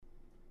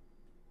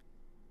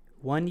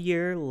1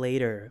 year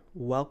later,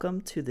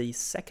 welcome to the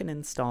second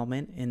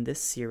installment in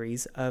this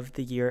series of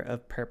the Year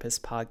of Purpose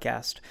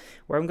podcast,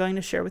 where I'm going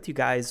to share with you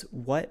guys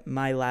what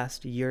my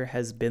last year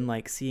has been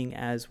like, seeing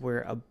as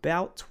we're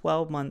about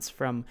 12 months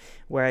from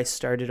where I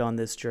started on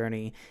this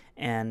journey.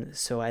 And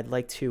so I'd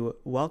like to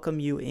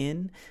welcome you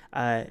in.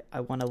 I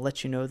want to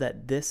let you know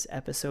that this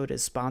episode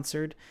is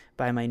sponsored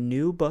by my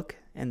new book,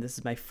 and this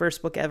is my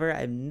first book ever.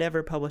 I've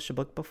never published a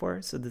book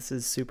before, so this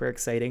is super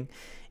exciting.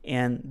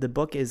 And the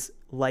book is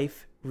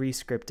Life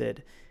Rescripted.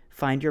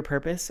 Find your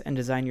purpose and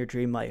design your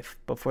dream life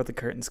before the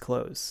curtains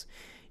close.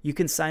 You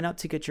can sign up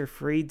to get your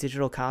free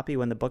digital copy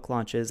when the book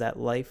launches at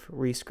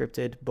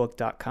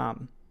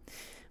liferescriptedbook.com.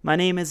 My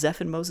name is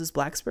Zephan Moses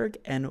Blacksburg,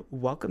 and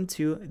welcome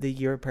to the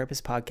Year of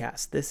Purpose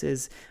podcast. This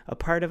is a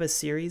part of a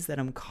series that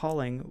I'm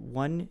calling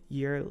 1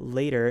 year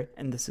later,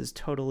 and this is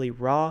totally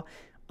raw,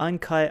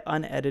 uncut,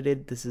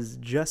 unedited. This is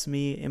just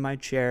me in my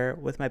chair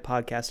with my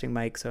podcasting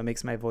mic, so it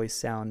makes my voice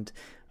sound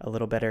a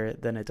little better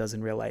than it does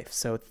in real life.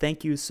 So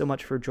thank you so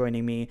much for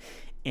joining me.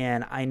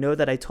 And I know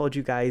that I told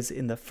you guys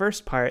in the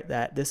first part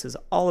that this is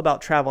all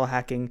about travel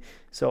hacking,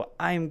 so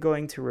I'm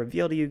going to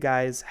reveal to you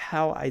guys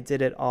how I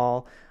did it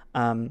all.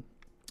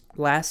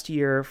 Last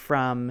year,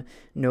 from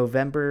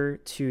November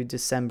to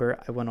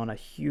December, I went on a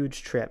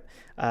huge trip.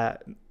 I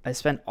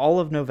spent all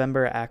of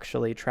November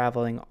actually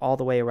traveling all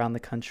the way around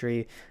the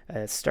country.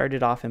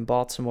 Started off in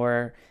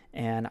Baltimore,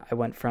 and I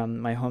went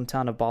from my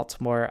hometown of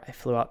Baltimore. I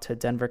flew out to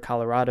Denver,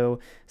 Colorado,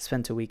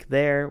 spent a week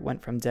there,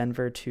 went from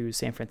Denver to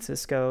San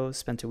Francisco,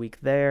 spent a week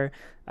there,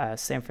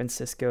 San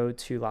Francisco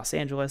to Los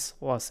Angeles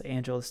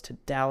to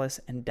Dallas,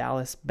 and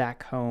Dallas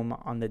back home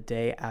on the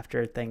day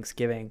after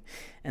Thanksgiving.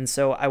 And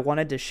so I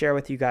wanted to share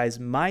with you guys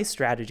my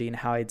strategy and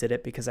how I did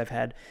it, because I've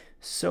had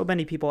so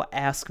many people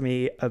ask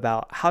me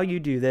about how you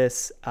do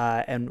this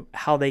and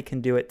how they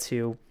can do it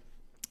too.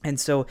 And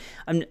so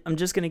I'm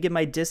just going to give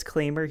my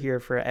disclaimer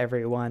here for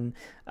everyone.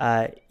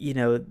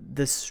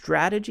 The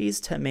strategies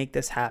to make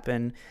this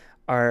happen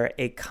are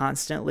a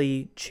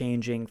constantly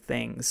changing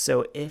thing.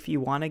 So if you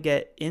want to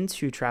get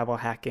into travel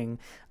hacking,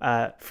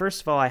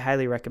 first of all, I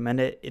highly recommend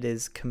it. It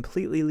is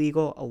completely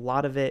legal. A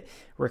lot of it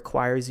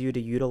requires you to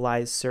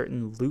utilize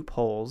certain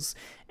loopholes.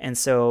 And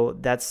so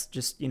that's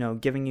just,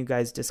 giving you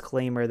guys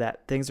disclaimer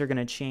that things are going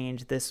to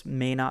change. This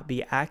may not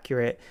be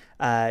accurate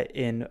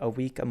in a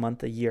week, a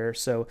month, a year.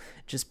 So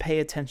just pay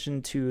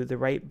attention to the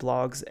right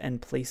blogs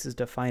and places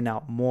to find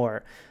out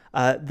more.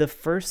 The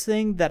first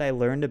thing that I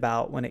learned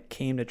about when it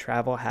came to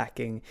travel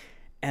hacking,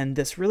 and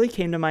this really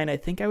came to mind, I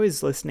think I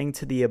was listening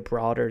to the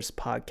Abroaders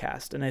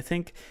podcast, and I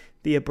think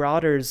the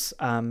Abroaders,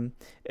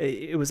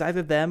 it was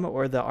either them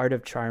or the Art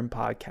of Charm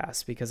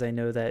podcast, because I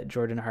know that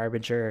Jordan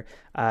Harbinger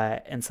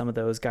and some of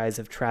those guys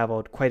have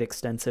traveled quite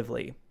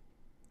extensively.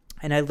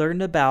 And I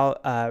learned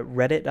about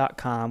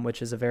Reddit.com,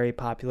 which is a very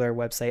popular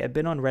website. I've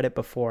been on Reddit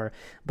before,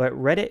 but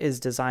Reddit is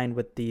designed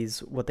with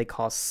these, what they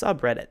call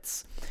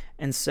subreddits.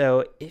 And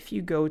so if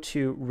you go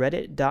to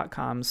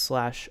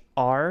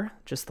reddit.com/r,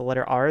 just the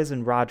letter R as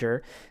in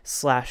Roger,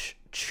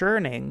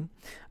 /churning,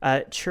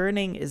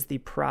 churning is the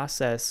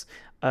process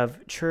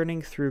of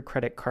churning through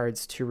credit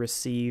cards to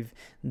receive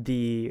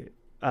the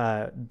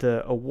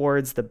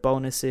awards, the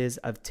bonuses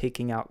of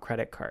taking out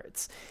credit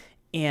cards.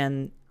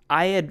 And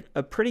I had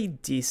a pretty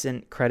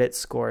decent credit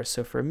score,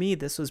 so for me,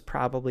 this was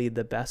probably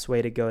the best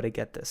way to go to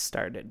get this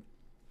started.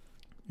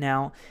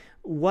 Now,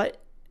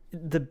 what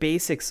the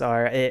basics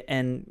are,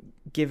 and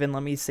given,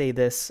 let me say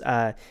this,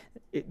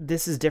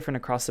 this is different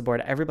across the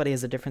board. Everybody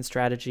has a different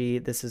strategy.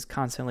 This is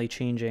constantly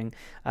changing.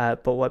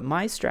 But what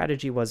my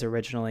strategy was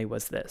originally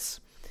was this.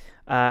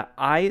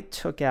 I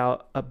took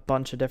out a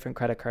bunch of different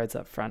credit cards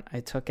up front. I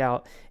took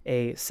out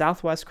a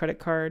Southwest credit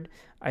card.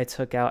 I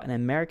took out an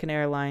American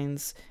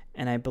Airlines,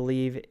 and I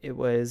believe it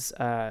was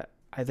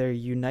either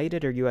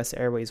United or US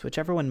Airways,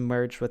 whichever one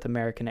merged with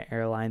American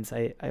Airlines.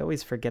 I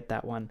always forget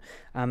that one.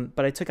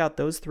 But I took out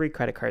those 3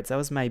 credit cards. That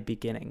was my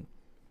beginning.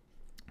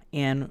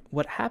 And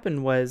what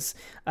happened was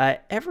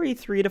every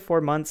 3 to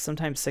 4 months,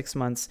 sometimes 6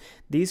 months,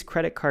 these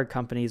credit card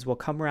companies will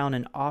come around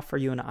and offer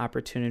you an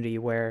opportunity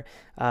where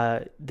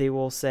they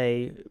will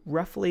say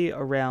roughly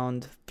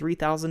around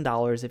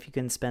 $3,000 if you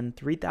can spend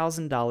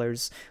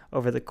 $3,000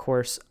 over the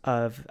course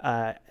of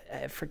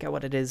I forget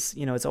what it is.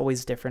 It's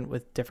always different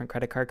with different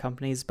credit card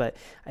companies, but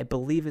I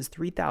believe it's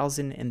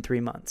 $3,000 in 3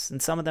 months.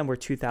 And some of them were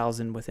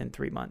 $2,000 within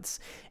 3 months.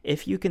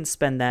 If you can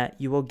spend that,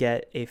 you will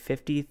get a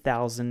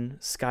 50,000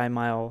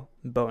 SkyMile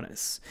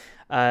bonus.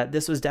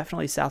 This was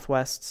definitely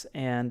Southwest's,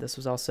 and this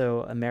was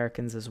also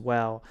American's as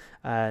well.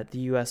 The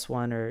US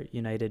one, or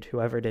United,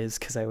 whoever it is,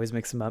 because I always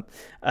mix them up,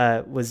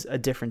 was a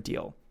different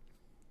deal.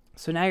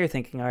 So now you're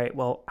thinking, all right,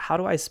 well, how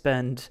do I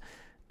spend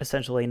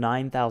essentially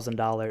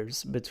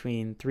 $9,000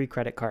 between 3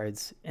 credit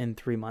cards in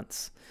 3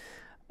 months?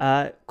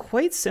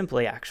 Quite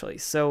simply, actually.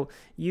 So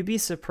you'd be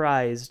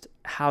surprised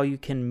how you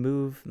can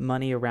move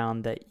money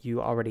around that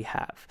you already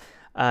have.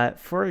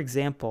 For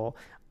example,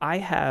 I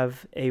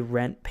have a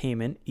rent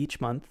payment each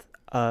month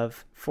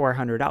of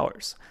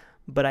 $400.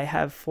 but I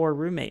have four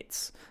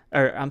roommates.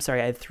 Or I'm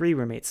sorry, I have three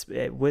roommates.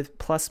 With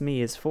plus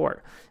me is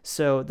four.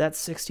 So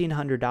that's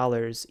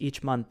 $1,600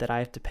 each month that I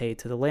have to pay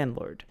to the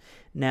landlord.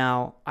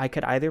 Now, I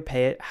could either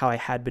pay it how I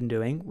had been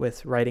doing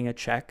with writing a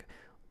check,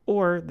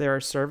 or there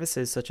are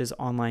services such as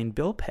online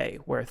bill pay,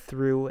 where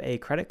through a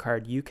credit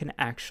card, you can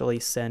actually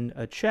send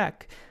a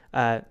check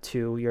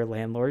to your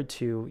landlord,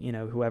 to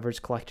whoever's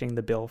collecting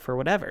the bill for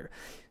whatever.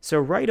 So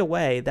right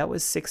away, that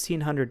was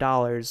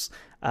 $1,600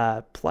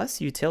 plus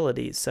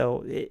utilities.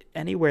 So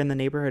anywhere in the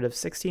neighborhood of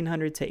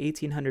 $1,600 to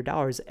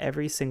 $1,800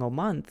 every single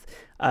month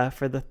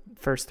for the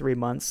first 3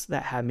 months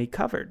that had me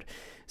covered.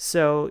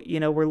 So,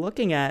 we're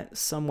looking at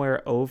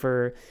somewhere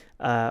over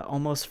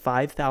almost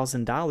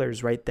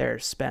 $5,000 right there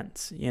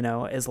spent,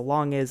 as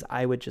long as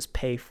I would just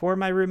pay for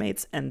my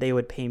roommates and they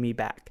would pay me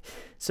back.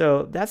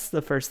 So that's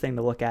the first thing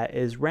to look at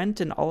is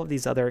rent and all of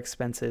these other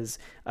expenses.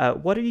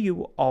 What are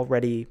you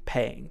already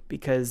paying?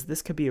 Because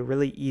this could be a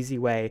really easy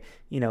way,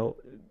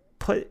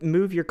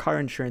 move your car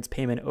insurance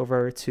payment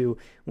over to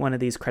one of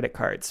these credit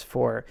cards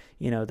for,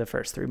 the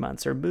first 3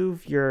 months, or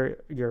move your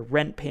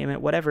rent payment,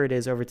 whatever it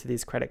is, over to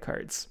these credit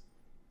cards.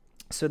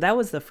 So that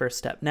was the first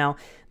step. Now,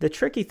 the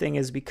tricky thing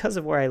is, because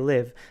of where I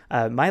live,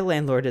 my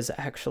landlord is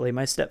actually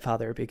my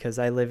stepfather, because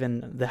I live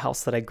in the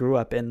house that I grew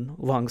up in,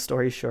 long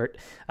story short,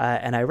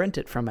 and I rent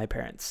it from my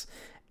parents.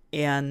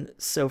 And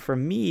so for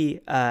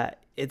me,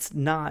 it's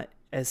not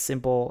as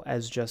simple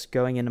as just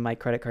going into my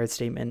credit card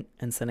statement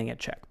and sending a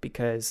check,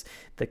 because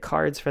the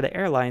cards for the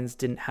airlines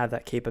didn't have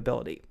that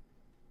capability.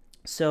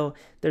 So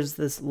there's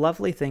this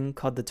lovely thing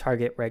called the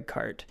Target Red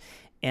Card.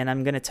 And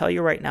I'm going to tell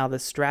you right now, the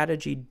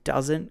strategy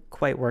doesn't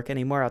quite work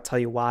anymore. I'll tell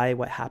you why,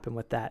 what happened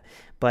with that.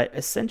 But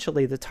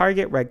essentially, the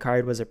Target Red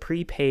Card was a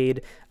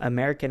prepaid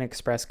American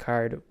Express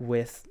card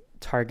with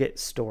Target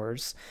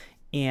stores.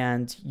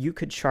 And you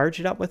could charge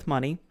it up with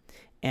money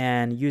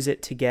and use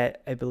it to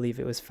get, I believe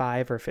it was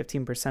 5 or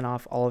 15%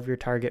 off all of your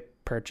Target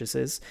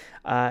purchases.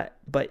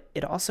 But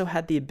it also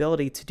had the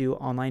ability to do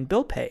online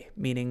bill pay,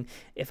 meaning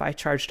if I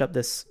charged up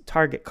this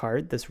Target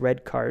card, this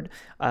red card,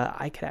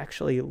 I could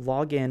actually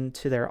log in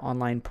to their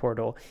online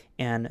portal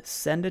and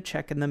send a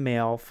check in the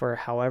mail for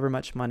however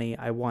much money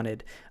I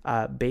wanted,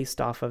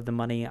 based off of the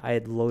money I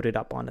had loaded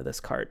up onto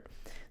this card.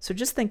 So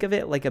just think of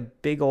it like a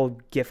big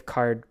old gift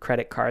card,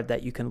 credit card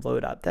that you can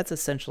load up. That's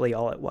essentially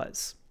all it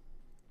was.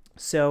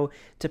 So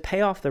to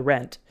pay off the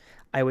rent,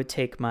 I would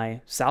take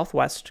my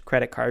Southwest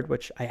credit card,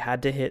 which I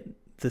had to hit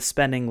the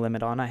spending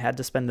limit on. I had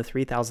to spend the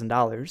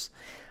 $3,000.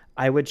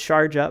 I would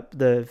charge up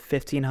the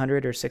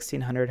 $1,500 or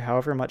 $1,600,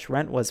 however much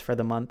rent was for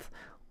the month,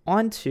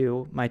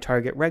 onto my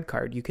Target Red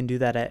Card. You can do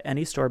that at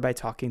any store by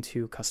talking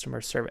to customer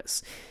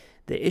service.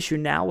 The issue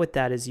now with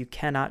that is you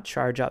cannot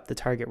charge up the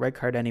Target Red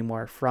Card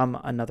anymore from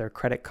another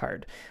credit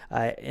card.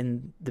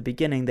 In the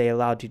beginning, they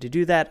allowed you to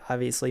do that.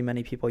 Obviously,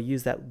 many people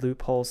use that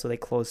loophole, so they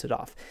closed it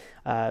off.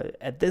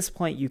 At this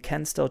point, you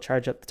can still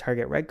charge up the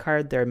Target Red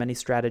Card. There are many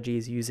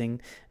strategies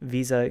using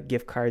Visa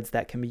gift cards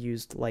that can be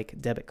used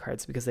like debit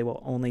cards, because they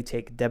will only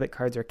take debit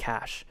cards or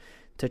cash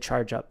to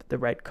charge up the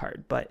Red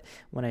Card. But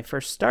when I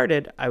first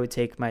started, I would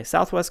take my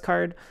Southwest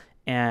card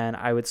and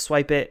I would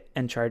swipe it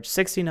and charge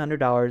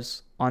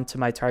 $1,600 onto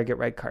my Target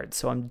Red Card.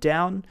 So I'm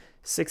down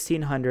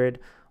 $1,600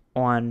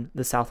 on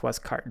the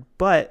Southwest card,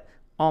 but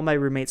all my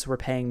roommates were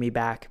paying me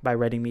back by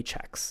writing me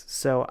checks.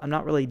 So I'm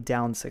not really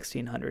down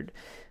 $1,600.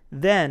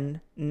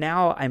 Then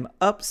now I'm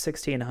up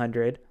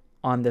 $1,600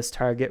 on this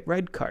Target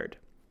Red Card.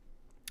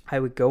 I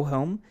would go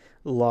home,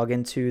 log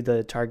into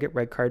the Target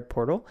Red Card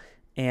portal,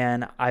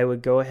 and I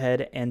would go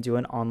ahead and do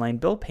an online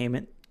bill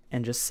payment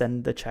and just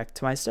send the check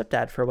to my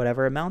stepdad for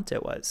whatever amount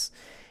it was.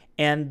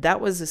 And that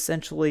was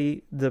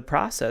essentially the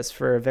process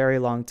for a very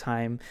long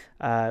time,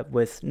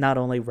 with not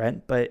only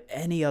rent, but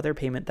any other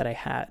payment that I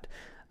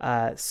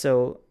had.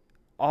 So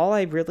all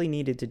I really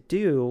needed to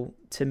do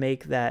to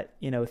make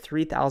that,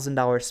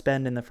 $3,000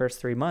 spend in the first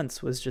 3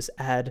 months was just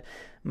add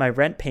my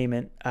rent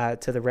payment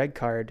to the Red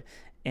Card,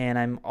 and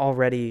I'm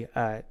already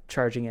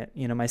charging it.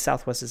 My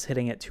Southwest is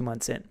hitting it 2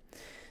 months in.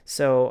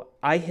 So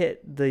I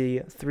hit the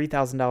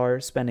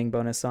 $3,000 spending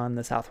bonus on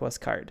the Southwest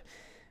card.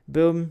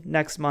 Boom,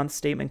 next month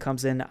statement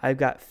comes in. I've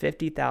got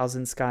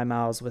 50,000 Sky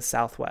Miles with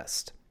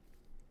Southwest.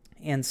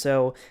 And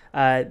so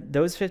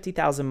those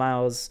 50,000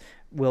 miles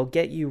will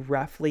get you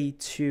roughly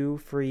 2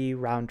 free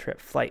round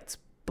trip flights.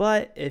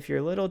 But if you're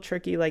a little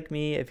tricky like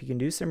me, if you can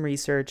do some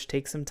research,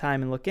 take some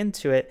time and look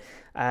into it,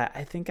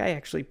 I think I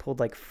actually pulled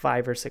like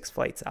 5 or 6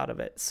 flights out of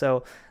it.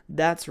 So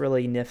that's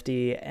really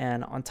nifty.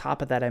 And on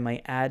top of that, I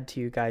might add to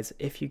you guys,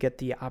 if you get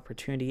the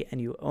opportunity and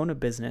you own a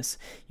business,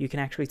 you can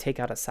actually take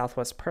out a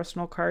Southwest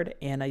personal card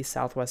and a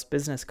Southwest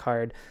business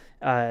card,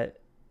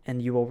 and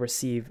you will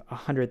receive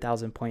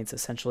 100,000 points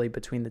essentially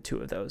between the two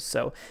of those.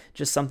 So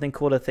just something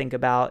cool to think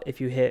about. If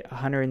you hit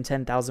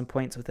 110,000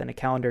 points within a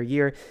calendar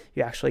year,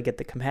 you actually get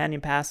the companion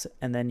pass,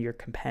 and then your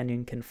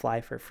companion can fly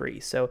for free.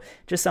 So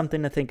just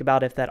something to think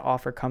about if that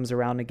offer comes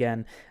around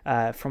again.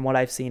 From what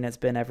I've seen, it's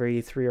been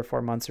every 3 or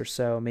 4 months or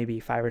so,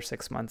 maybe 5 or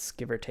 6 months,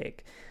 give or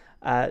take.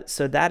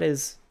 So that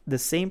is the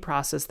same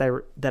process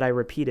that I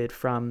repeated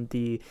from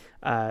the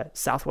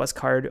Southwest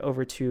card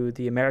over to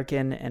the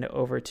American and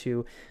over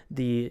to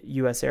the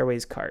US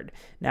Airways card.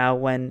 Now,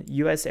 when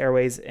US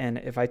Airways, and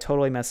if I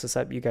totally mess this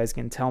up, you guys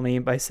can tell me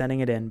by sending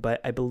it in, but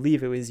I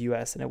believe it was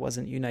US and it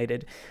wasn't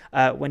United.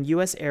 When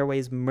US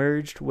Airways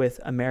merged with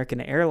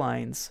American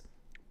Airlines,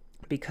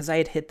 because I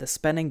had hit the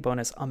spending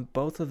bonus on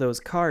both of those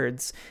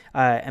cards,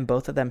 and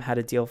both of them had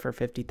a deal for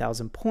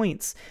 50,000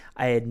 points,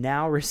 I had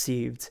now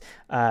received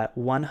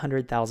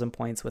 100,000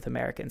 points with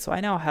American. So I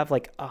now have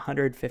like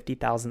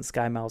 150,000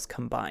 Sky Miles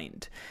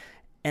combined.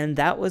 And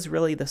that was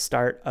really the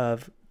start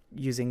of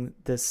using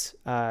this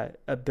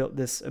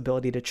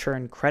ability to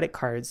churn credit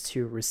cards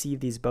to receive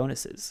these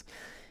bonuses.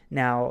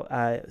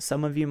 Now,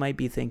 some of you might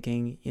be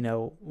thinking,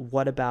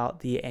 what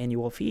about the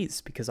annual fees?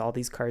 Because all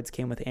these cards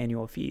came with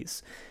annual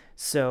fees.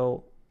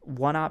 So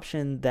one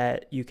option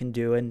that you can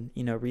do, and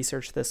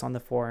research this on the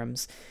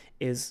forums,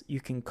 is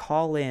you can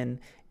call in,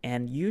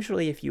 and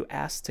usually if you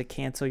ask to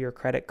cancel your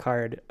credit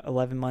card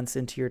 11 months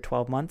into your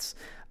 12 months,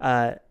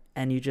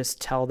 and you just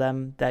tell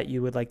them that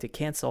you would like to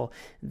cancel,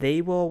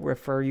 they will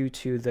refer you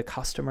to the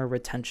customer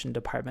retention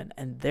department,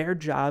 and their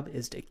job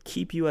is to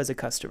keep you as a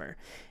customer.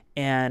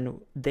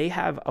 And they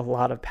have a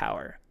lot of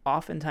power.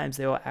 Oftentimes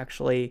they will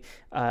actually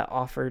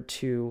offer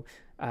to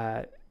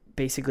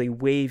basically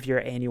waive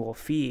your annual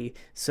fee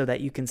so that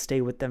you can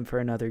stay with them for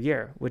another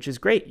year, which is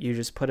great. You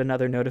just put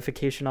another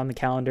notification on the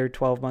calendar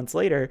 12 months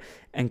later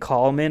and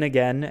call them in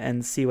again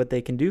and see what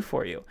they can do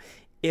for you.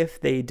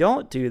 If they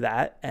don't do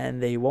that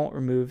and they won't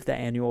remove the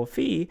annual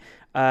fee,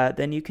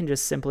 then you can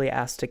just simply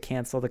ask to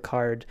cancel the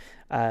card.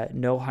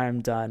 No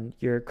harm done.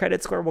 Your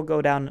credit score will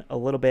go down a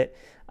little bit.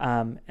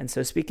 And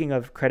so speaking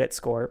of credit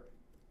score,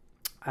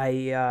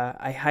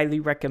 I highly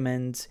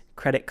recommend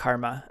Credit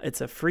Karma. It's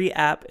a free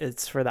app.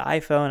 It's for the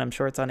iPhone. I'm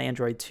sure it's on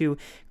Android too.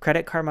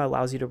 Credit Karma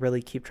allows you to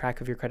really keep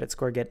track of your credit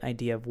score, get an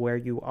idea of where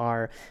you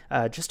are,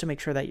 just to make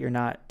sure that you're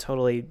not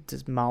totally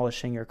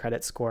demolishing your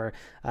credit score,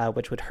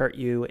 which would hurt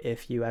you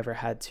if you ever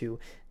had to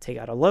take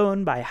out a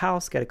loan, buy a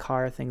house, get a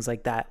car, things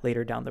like that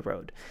later down the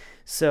road.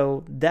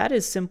 So that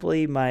is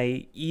simply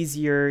my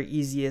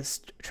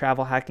easiest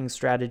travel hacking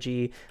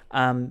strategy.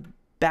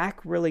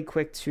 Back really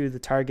quick to the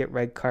Target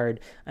Red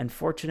Card.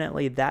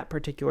 Unfortunately, that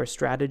particular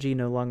strategy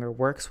no longer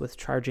works with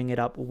charging it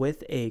up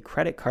with a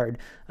credit card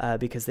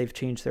because they've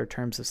changed their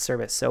terms of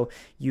service. So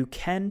you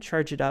can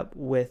charge it up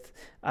with,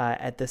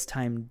 at this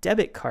time,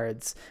 debit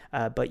cards,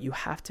 but you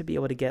have to be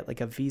able to get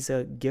like a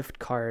Visa gift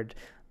card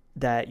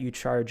that you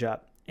charge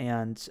up.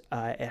 And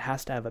it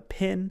has to have a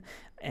PIN.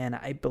 And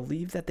I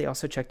believe that they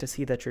also check to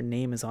see that your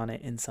name is on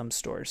it in some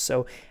stores.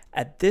 So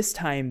at this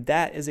time,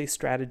 that is a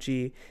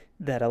strategy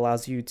that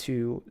allows you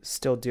to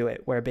still do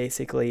it, where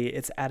basically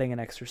it's adding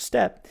an extra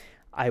step.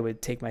 I would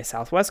take my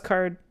Southwest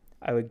card,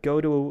 I would go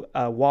to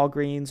a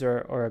Walgreens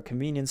or a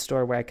convenience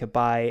store where I could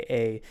buy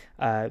a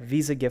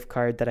Visa gift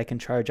card that I can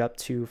charge up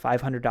to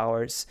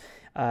 $500.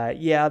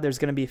 Yeah, there's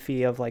going to be a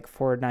fee of like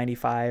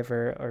 $4.95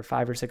 or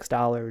 $5 or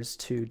 $6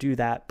 to do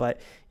that,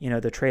 but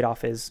the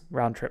trade-off is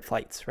round trip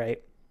flights,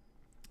 right?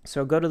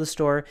 So go to the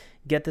store,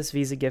 get this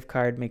Visa gift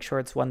card, make sure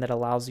it's one that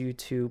allows you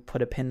to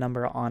put a PIN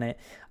number on it,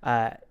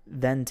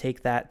 then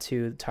take that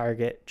to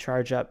Target,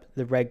 charge up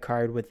the Red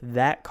Card with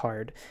that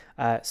card.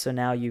 So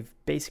now you've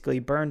basically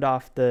burned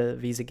off the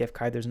Visa gift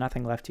card. There's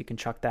nothing left. You can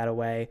chuck that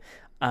away.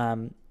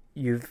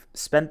 You've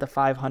spent the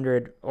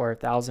 $500 or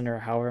 $1,000 or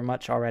however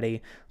much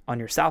already on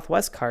your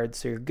Southwest card,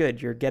 so you're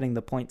good. You're getting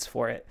the points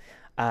for it.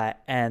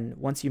 And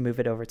once you move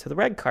it over to the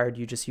Red Card,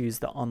 you just use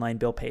the online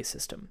bill pay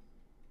system.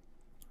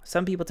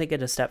 Some people take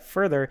it a step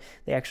further.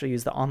 They actually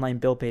use the online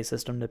bill pay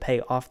system to pay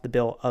off the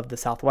bill of the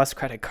Southwest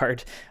credit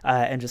card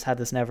and just have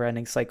this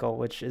never-ending cycle,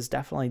 which is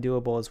definitely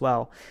doable as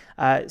well.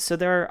 So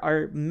there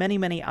are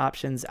many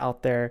options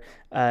out there.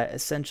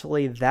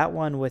 Essentially, that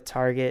one with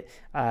Target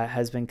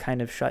has been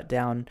kind of shut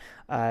down.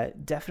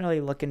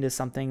 Definitely look into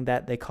something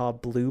that they call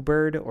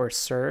Bluebird or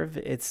Serve.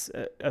 It's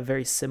a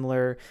very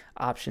similar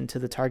option to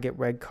the Target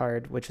Red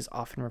Card, which is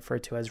often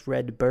referred to as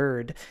Red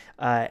Bird.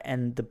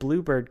 And the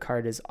Bluebird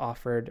card is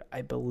offered,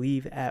 I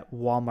believe, at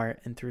Walmart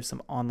and through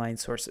some online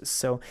sources.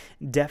 So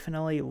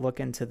definitely look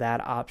into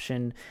that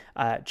option.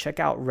 Check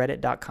out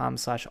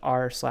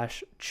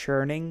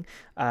reddit.com/r/churning.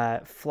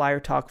 Flyer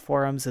Talk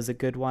forums is a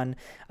good one.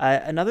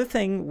 Another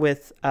thing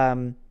with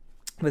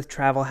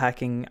travel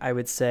hacking, I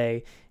would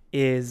say,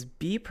 is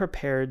be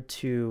prepared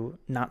to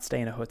not stay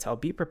in a hotel.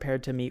 Be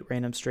prepared to meet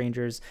random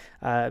strangers.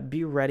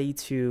 Be ready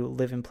to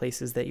live in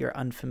places that you're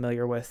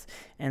unfamiliar with.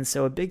 And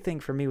so a big thing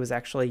for me was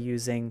actually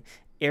using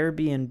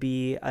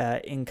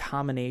Airbnb in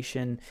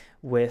combination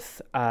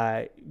with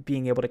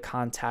being able to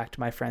contact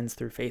my friends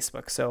through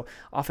Facebook. So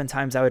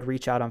oftentimes I would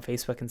reach out on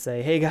Facebook and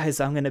say, hey guys,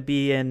 I'm going to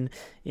be in,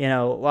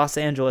 Los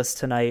Angeles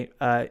tonight.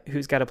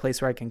 Who's got a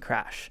place where I can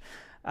crash?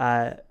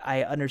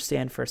 I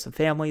understand for some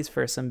families,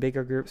 for some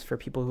bigger groups, for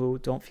people who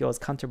don't feel as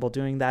comfortable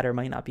doing that or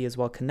might not be as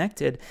well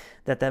connected,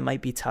 that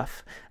might be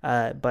tough.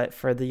 But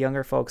for the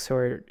younger folks who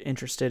are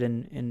interested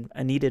in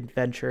a neat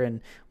adventure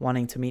and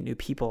wanting to meet new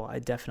people, I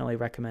definitely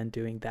recommend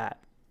doing that.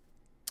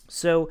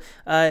 So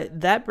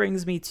that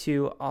brings me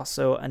to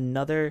also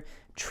another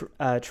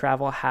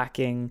travel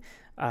hacking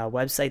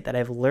website that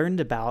I've learned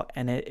about,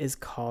 and it is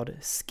called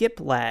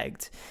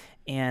Skiplagged.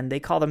 And they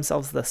call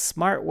themselves the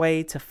smart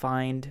way to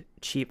find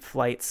cheap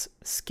flights,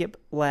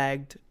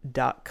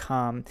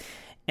 skiplagged.com.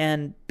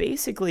 And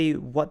basically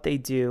what they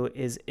do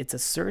is it's a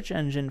search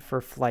engine for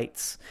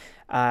flights.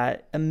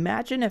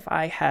 Imagine if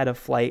I had a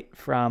flight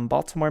from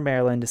Baltimore,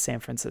 Maryland to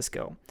San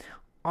Francisco.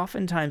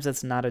 Oftentimes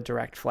that's not a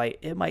direct flight.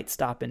 It might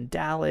stop in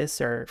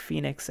Dallas or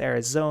Phoenix,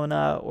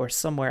 Arizona, or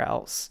somewhere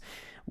else.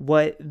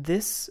 What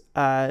this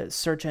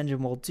search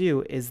engine will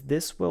do is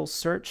this will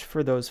search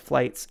for those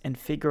flights and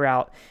figure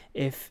out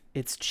if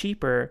it's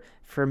cheaper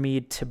for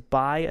me to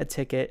buy a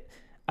ticket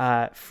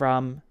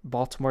from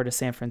Baltimore to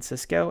San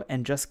Francisco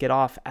and just get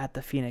off at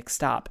the Phoenix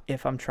stop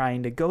if I'm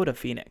trying to go to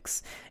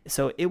Phoenix.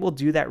 So it will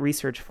do that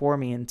research for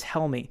me and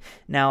tell me.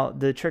 Now,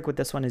 the trick with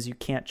this one is you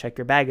can't check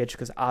your baggage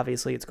because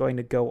obviously it's going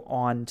to go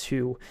on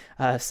to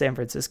San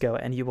Francisco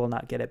and you will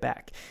not get it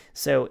back.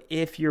 So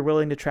if you're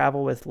willing to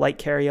travel with light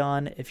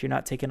carry-on, if you're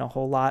not taking a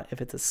whole lot,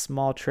 if it's a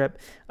small trip,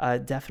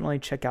 definitely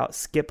check out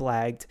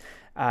Skiplagged.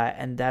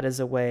 And that is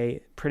a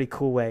pretty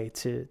cool way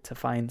to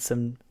find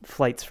some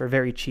flights for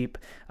very cheap,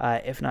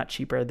 if not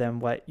cheaper than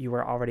what you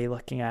were already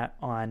looking at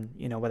on,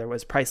 whether it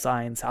was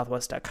Priceline,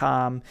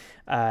 Southwest.com,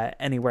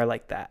 anywhere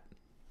like that.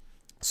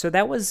 So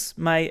that was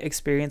my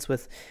experience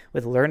with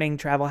learning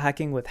travel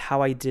hacking, with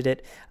how I did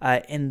it.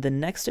 In the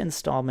next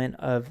installment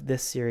of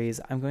this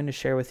series, I'm going to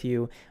share with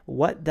you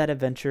what that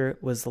adventure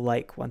was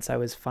like once I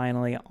was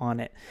finally on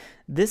it.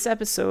 This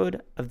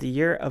episode of the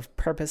Year of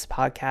Purpose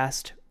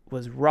podcast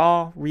was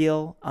raw,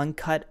 real,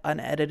 uncut,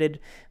 unedited.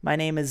 My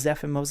name is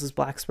Zephan Moses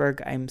Blacksburg.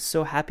 I'm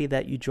so happy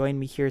that you joined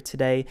me here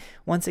today.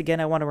 Once again,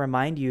 I want to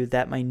remind you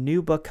that my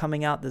new book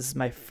coming out, this is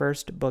my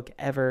first book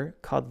ever,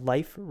 called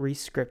Life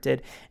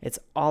Rescripted. It's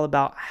all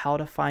about how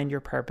to find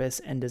your purpose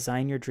and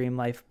design your dream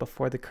life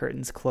before the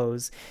curtains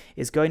close.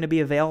 It's going to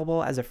be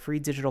available as a free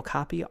digital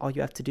copy. All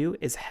you have to do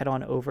is head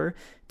on over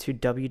to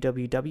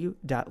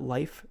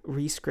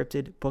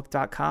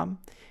www.liferescriptedbook.com.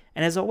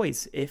 And as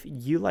always, if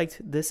you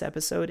liked this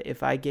episode,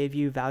 if I gave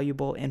you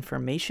valuable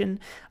information,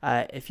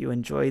 if you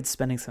enjoyed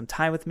spending some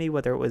time with me,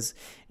 whether it was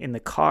in the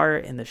car,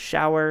 in the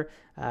shower,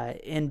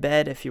 in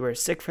bed, if you were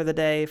sick for the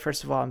day,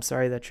 first of all, I'm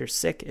sorry that you're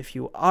sick if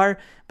you are,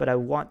 but I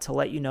want to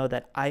let you know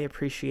that I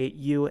appreciate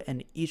you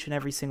and each and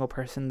every single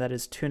person that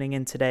is tuning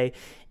in today.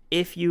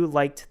 If you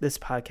liked this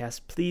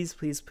podcast, please,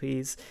 please,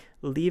 please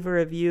leave a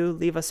review,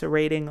 leave us a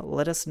rating,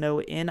 let us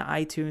know in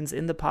iTunes,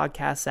 in the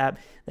podcast app,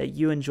 that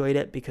you enjoyed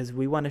it, because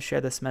we want to share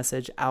this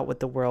message out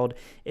with the world.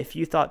 If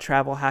you thought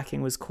travel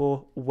hacking was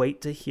cool, wait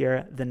to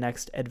hear the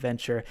next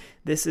adventure.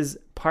 This is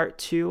part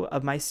 2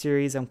 of my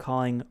series I'm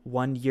calling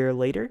 1 Year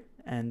Later,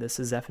 and this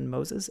is Zephan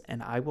Moses,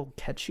 and I will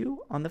catch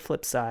you on the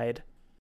flip side.